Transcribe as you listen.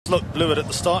Look blew it at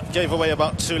the start, gave away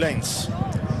about 2 lengths.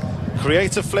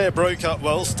 Creative Flair broke up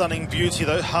well. Stunning Beauty,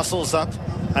 though, hustles up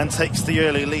and takes the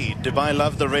early lead. Dubai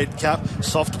Love, the red cap.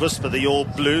 Soft Whisper, the all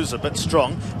blues, a bit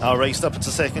strong. Now raced up into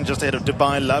second, just ahead of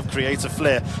Dubai Love. Creative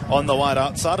Flair on the wide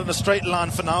outside. In a straight line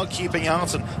for now, keeping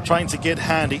out and trying to get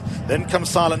handy. Then comes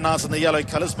Silent Night in the yellow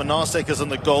colours. Monasek is in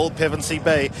the gold. Pevensey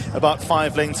Bay about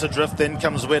 5 lengths adrift. Then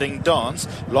comes Wedding Dance.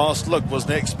 Last Look was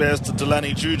next best.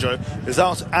 Delaney Jujo is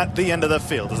out at the end of the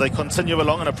field as they continue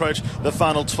along and approach the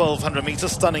final 1200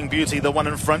 metres. Stunning Beauty, the one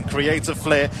in front. Creative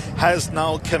Flair has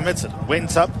now committed.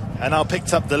 Went up and now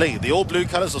picked up the lead. The all blue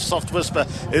colours of Soft Whisper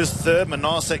is third.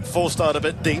 Monasek forced out a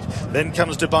bit deep. Then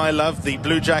comes Dubai Love, the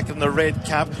blue jacket and the red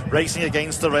cap, racing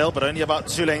against the rail, but only about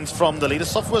 2 lanes from the leader.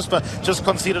 Soft Whisper just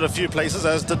conceded a few places,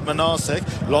 as did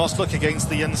Monasek. Last Look against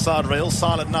the inside rail.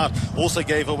 Silent Night also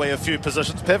gave away a few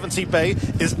positions. Pevensey Bay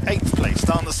is 8th place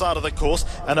down the side of the course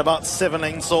and about 7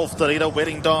 lengths off the leader.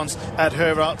 Wedding Dance at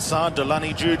her outside.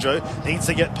 Delaney Jujo needs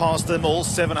to get past them all,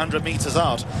 700 metres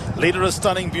out. Leader is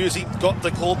Stunning Beauty, got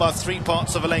the call by 3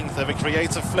 parts of a length over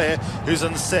Creative Flair, who's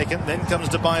in second. Then comes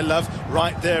Dubai Love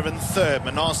right there in third.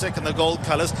 Monasek in the gold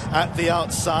colours at the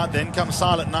outside. Then comes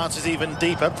Silent Night, who's even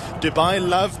deeper. Dubai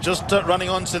Love just running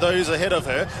on to those ahead of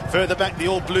her. Further back, the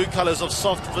all blue colours of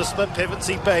Soft Whisper.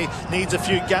 Pevensey Bay needs a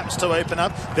few gaps to open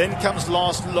up. Then comes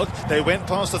Last Look. They went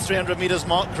past the 300 metres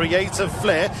mark. Creative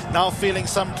Flair now feeling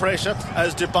some pressure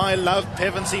as Dubai Love,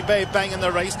 Pevensey Bay bang in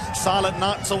the race. Silent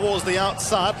Night towards the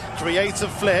outside. Creative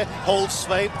Flair holds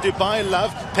sway. Dubai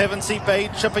Love, Pevensey Bay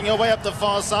chipping away up the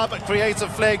far side, but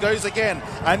Creative Flair goes again,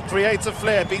 and Creative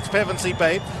Flair beats Pevensey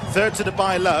Bay. Third to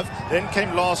Dubai Love. Then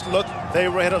came Last Look. They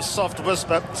were ahead of Soft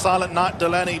Whisper, Silent Night,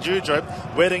 Delaney Jujo,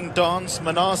 Wedding Dance,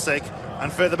 Monasek,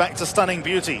 and further back to Stunning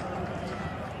Beauty.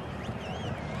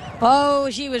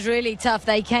 Oh, she was really tough.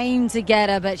 They came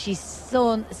together, but she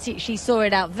saw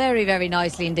it out very, very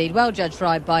nicely indeed. Well judged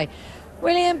ride by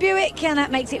William Buick, and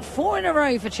that makes it 4 in a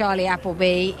row for Charlie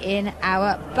Appleby in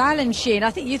our balance sheet.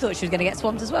 I think you thought she was going to get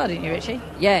swamped as well, didn't you, Richie?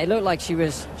 Yeah, it looked like she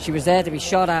was there to be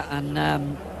shot at,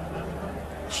 and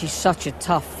she's such a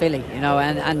tough filly, you know,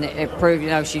 and it proved, you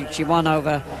know, she won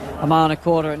over a mile and a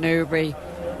quarter at Newbury.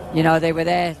 You know, they were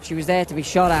there. She was there to be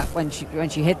shot at when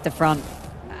she hit the front,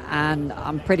 and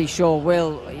I'm pretty sure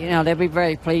Will, you know, they'll be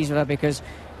very pleased with her, because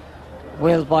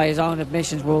Will, by his own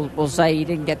admissions, will say he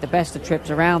didn't get the best of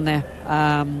trips around there.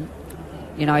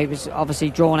 You know, he was obviously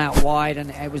drawn out wide,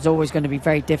 and it was always going to be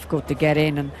very difficult to get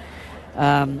in.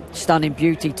 And Stunning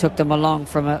Beauty took them along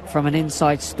from an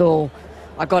inside stall.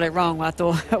 I got it wrong. I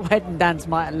thought Wedding Dance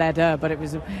might have led her, but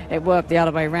it worked the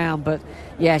other way around. But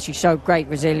yeah, she showed great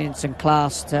resilience and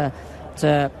class to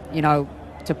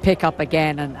pick up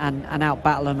again and out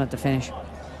battle them at the finish.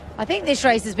 I think this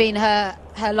race has been her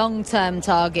long-term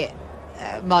target.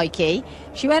 Mikey.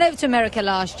 She went over to America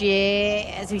last year.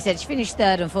 As we said, she finished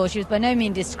 3rd and 4th. She was by no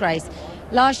means disgraced.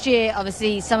 Last year,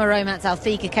 obviously, Summer Romance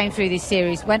Althika came through this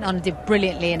series, went on and did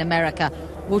brilliantly in America.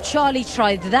 Will Charlie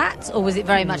try that, or was it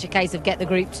very much a case of get the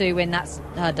Group 2 win, that's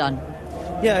her done?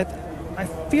 Yeah, I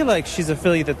feel like she's a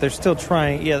filly that they're still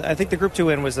trying. Yeah, I think the Group 2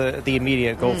 win was the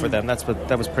immediate goal for them.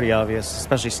 That was pretty obvious,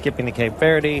 especially skipping the Cape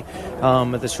Verde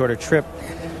with the shorter trip.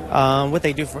 What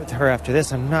they do for her after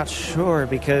this, I'm not sure,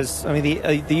 because I mean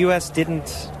the U.S.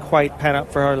 didn't quite pan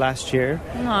out for her last year,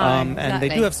 exactly. And they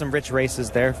do have some rich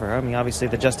races there for her. I mean, obviously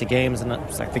the Justy Games, and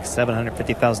it's, I think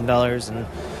 $750,000,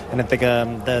 and I think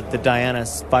the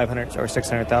Diana's $500,000 or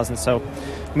 $600,000. So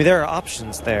I mean there are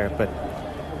options there, but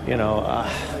you know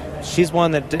she's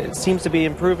one that seems to be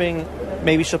improving.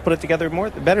 Maybe she'll put it together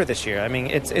better this year. I mean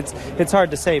it's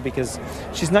hard to say, because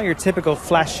she's not your typical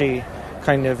flashy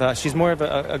kind of, she's more of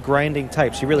a grinding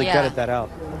type. She really gutted that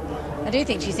out. I do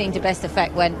think she seemed to best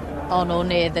effect when on or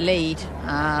near the lead,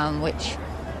 which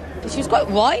she was quite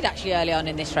wide actually early on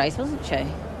in this race, wasn't she?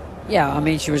 Yeah, I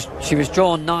mean she was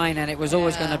drawn 9, and it was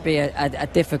always going to be a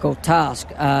difficult task.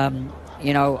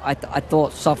 You know, I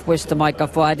thought Soft Whisper might go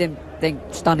for. I didn't think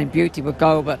Stunning Beauty would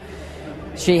go, but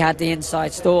she had the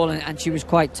inside stall, and she was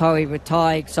quite towy with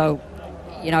Tig, so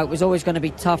you know it was always going to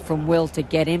be tough from Will to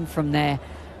get in from there.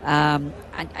 And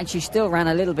she still ran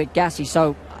a little bit gassy,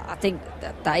 so I think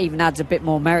that even adds a bit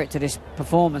more merit to this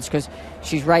performance, because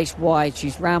she's raced wide,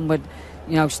 she's ran with,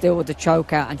 you know, still with the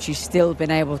choke out, and she's still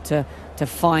been able to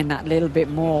find that little bit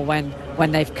more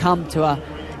when they've come to her,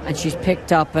 and she's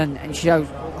picked up and she shows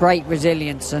great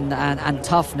resilience and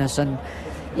toughness. And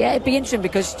yeah, it'd be interesting,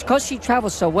 because she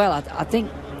travels so well. I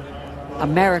think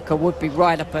America would be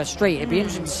right up her street. It'd be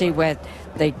interesting to see where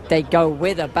they go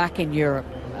with her back in Europe.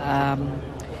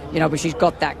 You know, but she's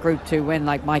got that Group 2 win,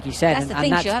 like Mikey said. That's the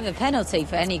thing, she'll have a penalty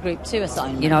for any Group 2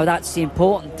 assignment. You know, that's the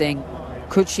important thing.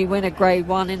 Could she win a Grade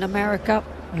 1 in America?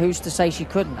 Who's to say she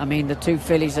couldn't? I mean, the two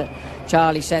fillies that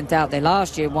Charlie sent out there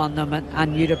last year won them,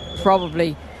 and you'd have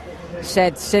probably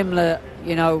said similar,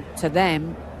 you know, to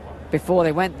them before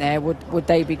they went there, would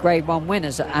they be Grade 1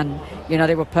 winners? And, you know,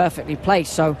 they were perfectly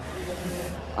placed. So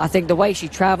I think the way she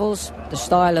travels, the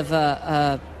style of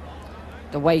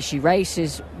the way she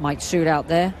races might suit out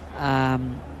there.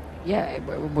 It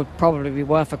would probably be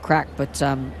worth a crack, but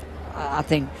I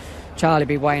think Charlie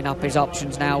be weighing up his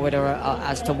options now with her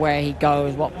as to where he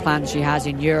goes, what plans she has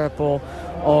in Europe, or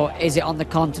is it on the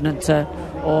continent,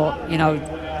 or, you know,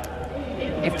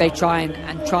 if they try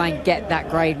and get that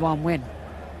Grade 1 win.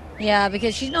 Yeah,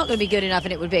 because she's not going to be good enough,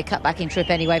 and it would be a cut-backing trip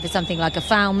anyway for something like a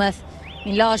Falmouth. I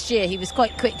mean, last year he was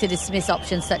quite quick to dismiss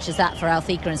options such as that for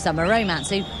Althika and Summer Romance,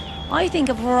 who I think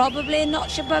are probably a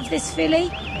notch above this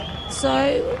filly. So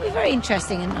it'll be very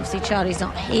interesting, and obviously Charlie's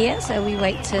not here, so we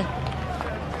wait to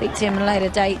speak to him at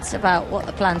later dates about what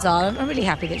the plans are. I'm really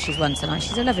happy that she's won tonight.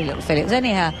 She's a lovely little filly. It was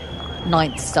only her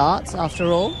 9th start after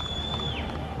all,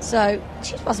 so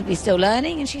she's possibly still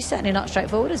learning, and she's certainly not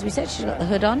straightforward. As we said, she's got the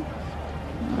hood on,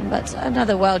 but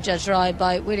another well-judged ride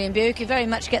by William Buick, who very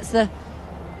much gets the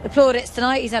plaudits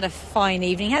tonight. He's had a fine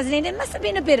evening, hasn't he? And it must have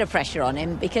been a bit of pressure on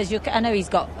him, because I know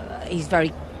he's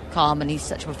very calm and he's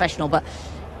such a professional, but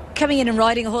coming in and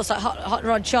riding a horse like Hot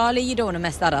Rod Charlie, you don't want to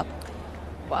mess that up.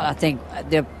 Well, I think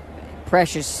the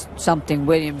pressure's something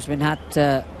William's been had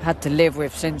to live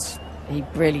with since he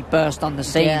really burst on the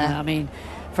scene. Yeah. I mean,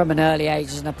 from an early age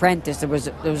as an apprentice, there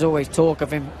was always talk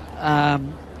of him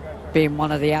being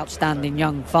one of the outstanding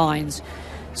young finds.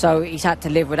 So he's had to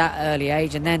live with that early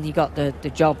age, and then he got the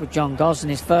job with John Gosden.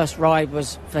 His first ride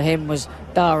was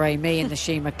Dare Me in the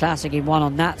Shima Classic. He won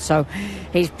on that, so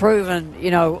he's proven,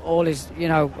 you know, all his, you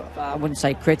know, I wouldn't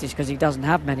say critics because he doesn't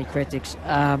have many critics,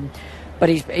 but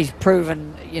he's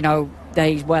proven, you know, that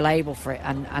he's well able for it.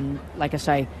 And like I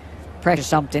say, pressure's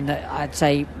something that I'd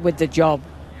say with the job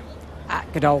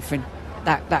at Godolphin,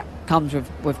 that comes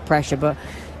with pressure, but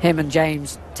him and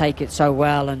James take it so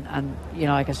well, and you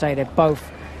know, like I say, they're both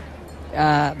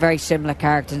very similar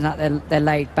characters in that they're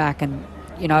laid back, and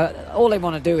you know, all they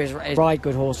want to do is ride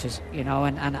good horses, you know,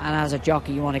 and as a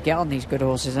jockey you want to get on these good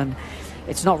horses, and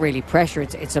it's not really pressure,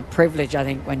 it's a privilege, I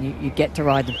think, when you get to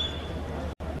ride them.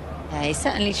 Yeah, he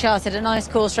certainly charted a nice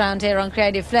course round here on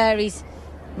Creative Flair. He's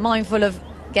mindful of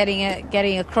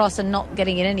getting across and not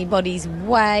getting in anybody's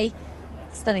way.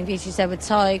 Stunning Beauty said with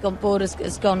Tig on board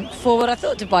has gone forward. I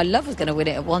thought Dubai Love was going to win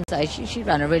it at one stage. She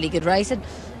ran a really good race. And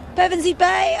Pevensey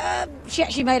Bay, she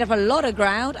actually made up a lot of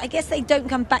ground. I guess they don't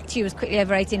come back to you as quickly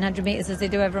over 1,800 metres as they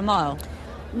do over a mile.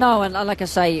 No, and like I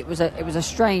say, it was a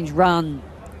strange run.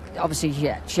 Obviously,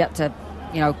 she had to,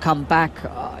 you know, come back,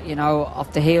 you know,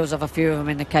 off the heels of a few of them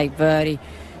in the Cape Verde.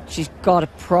 She's got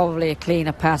probably a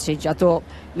cleaner passage. I thought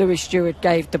Lewis Stewart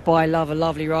gave Dubai Love a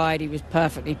lovely ride. He was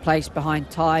perfectly placed behind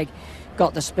Tig,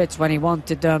 got the splits when he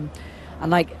wanted them,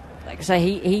 and like I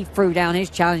say, he threw down his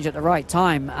challenge at the right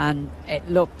time, and it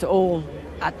looked all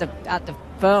at the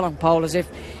furlong pole as if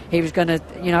he was going to,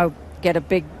 you know, get a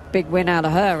big win out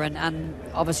of her, and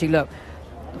obviously, look,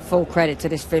 full credit to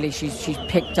this filly, she's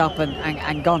picked up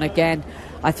and gone again.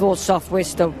 I thought Soft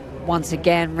Wister once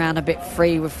again ran a bit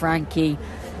free with Frankie.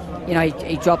 You know,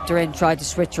 he dropped her in, tried to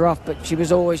switch her off, but she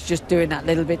was always just doing that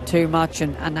little bit too much,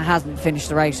 and hasn't finished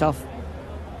the race off.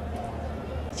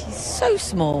 She's so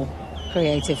small,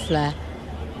 Creative Flair.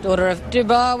 Daughter of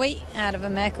Dubawi, out of a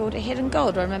mare called Hidden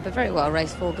Gold. I remember very well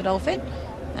race for Godolphin.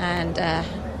 And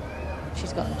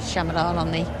she's got Shamadal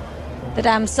on the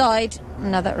dam side.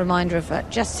 Another reminder of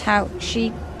just how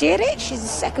she did it. She's the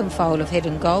second foal of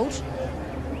Hidden Gold,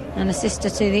 and a sister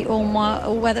to the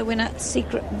all-weather winner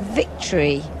Secret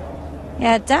Victory.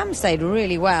 Yeah, Dam stayed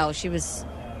really well. She was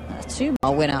a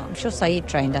 2-mile winner. I'm sure Saeed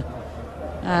trained her.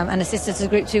 And a sister to the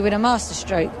Group 2 winner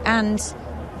Masterstroke and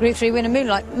Group 3 winner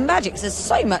Moonlight Magic. There's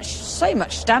so much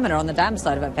stamina on the Dam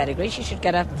side of her pedigree. She should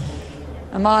get a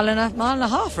mile and a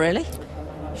half, really.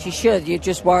 She should. You're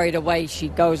just worried the way she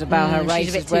goes about her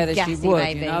races, whether she would,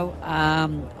 maybe. You know.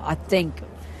 I think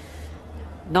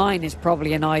 9 is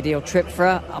probably an ideal trip for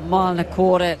her. A mile and a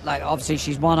quarter, like obviously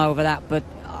she's won over that, but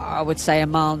I would say a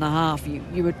mile and a half.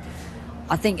 You would.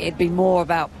 I think it'd be more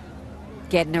about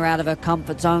getting her out of her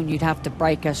comfort zone. You'd have to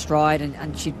break her stride,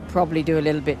 and she'd probably do a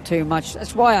little bit too much.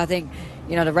 That's why I think,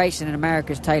 you know, the racing in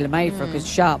America is tailor-made for her, because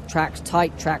sharp tracks,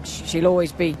 tight tracks, she'll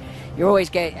always be. You're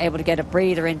always able to get a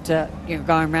breather into, you know,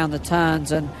 going around the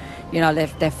turns, and you know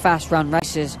they're fast-run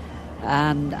races,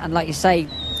 and like you say,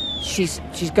 she's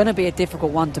going to be a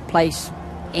difficult one to place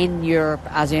in Europe,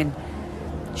 as in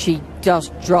she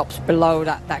just drops below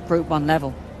that Group 1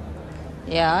 level.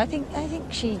 Yeah, I think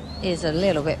she is a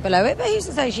little bit below it, but who's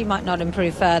to say she might not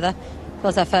improve further? It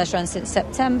was her first run since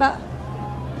September,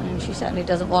 and she certainly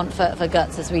doesn't want for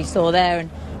guts, as we saw there. And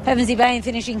Pevensey Bain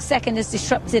finishing second has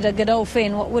disrupted a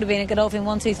Godolphin, what would have been a Godolphin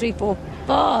 1, 2, 3, 4,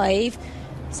 5.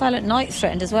 Silent Night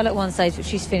threatened as well at one stage, but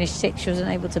she's finished sixth. She wasn't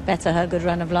able to better her good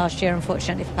run of last year,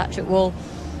 unfortunately, for Patrick Wall.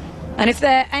 And if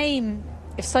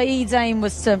Saeed's aim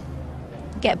was to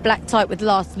get black type with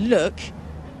last look,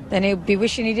 then he'll be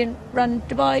wishing he didn't run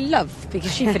Dubai Love,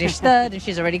 because she finished third and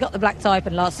she's already got the black type,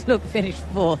 and last look finished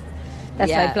fourth.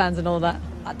 Best laid plans and all that.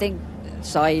 I think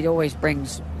Saeed always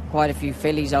brings quite a few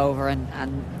fillies over, and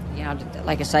you know,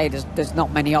 like I say, there's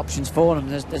not many options for them.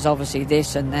 There's obviously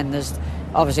this, and then there's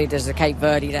the Cape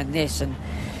Verde, then this, and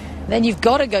then you've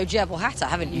got to go Jebel Hatter,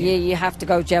 haven't you? Yeah, you have to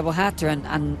go Jebel Hatter,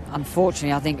 and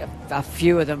unfortunately I think a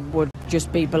few of them would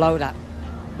just be below that.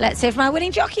 Let's hear from our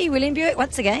winning jockey, William Buick,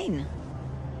 once again.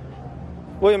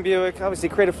 William Buick, obviously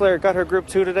Creative Flair got her Group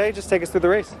 2 today. Just take us through the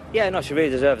race. Yeah, no, she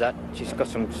really deserved that. She's got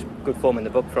some good form in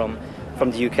the book from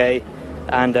the UK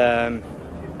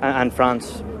and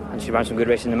France, and she ran some good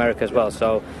races in America as well.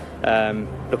 So,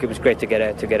 look, it was great to get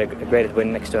a graded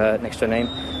win next to her name,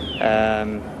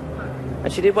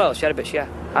 and she did well. She had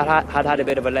a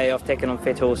bit of a layoff, taking on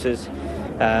fit horses. So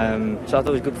I thought it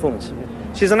was a good performance.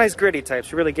 She's a nice gritty type.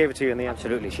 She really gave it to you in the end.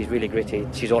 Absolutely, she's really gritty.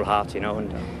 She's all heart, you know,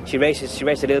 and she raced a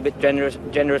little bit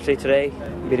generously today.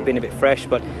 Been a bit fresh,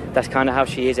 but that's kind of how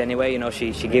she is anyway. You know,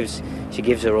 she gives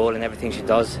her all in everything she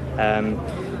does.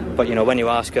 But you know, when you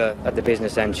ask her at the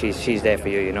business end, she's there for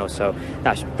you. You know, so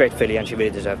that's great filly, and she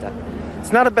really deserved that.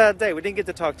 It's not a bad day. We didn't get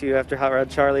to talk to you after Hot Rod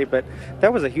Charlie, but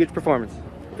that was a huge performance.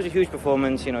 It was a huge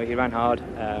performance. You know, he ran hard.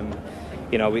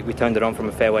 You know, we turned it on from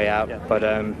a fair way out, but.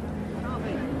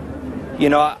 You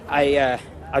know, I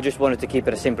just wanted to keep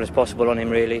it as simple as possible on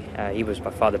him, really. He was by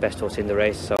far the best horse in the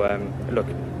race, so look,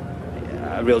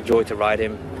 a real joy to ride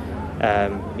him.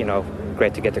 You know,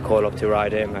 great to get the call up to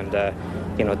ride him, and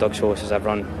you know, Doug's horses have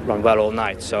run well all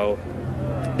night, so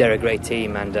they're a great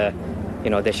team, and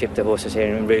you know, they shipped the horses here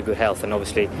in really good health. And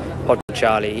obviously, Hot Rod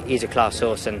Charlie, he's a class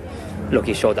horse, and look,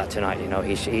 he showed that tonight. You know,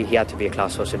 he had to be a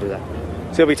class horse to do that.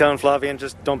 So you'll be telling Flavian,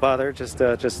 just don't bother, just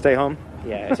stay home.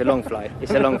 Yeah, it's a long flight.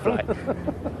 It's a long flight.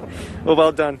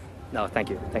 Well done. No, thank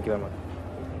you. Thank you very much.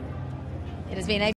 It has been a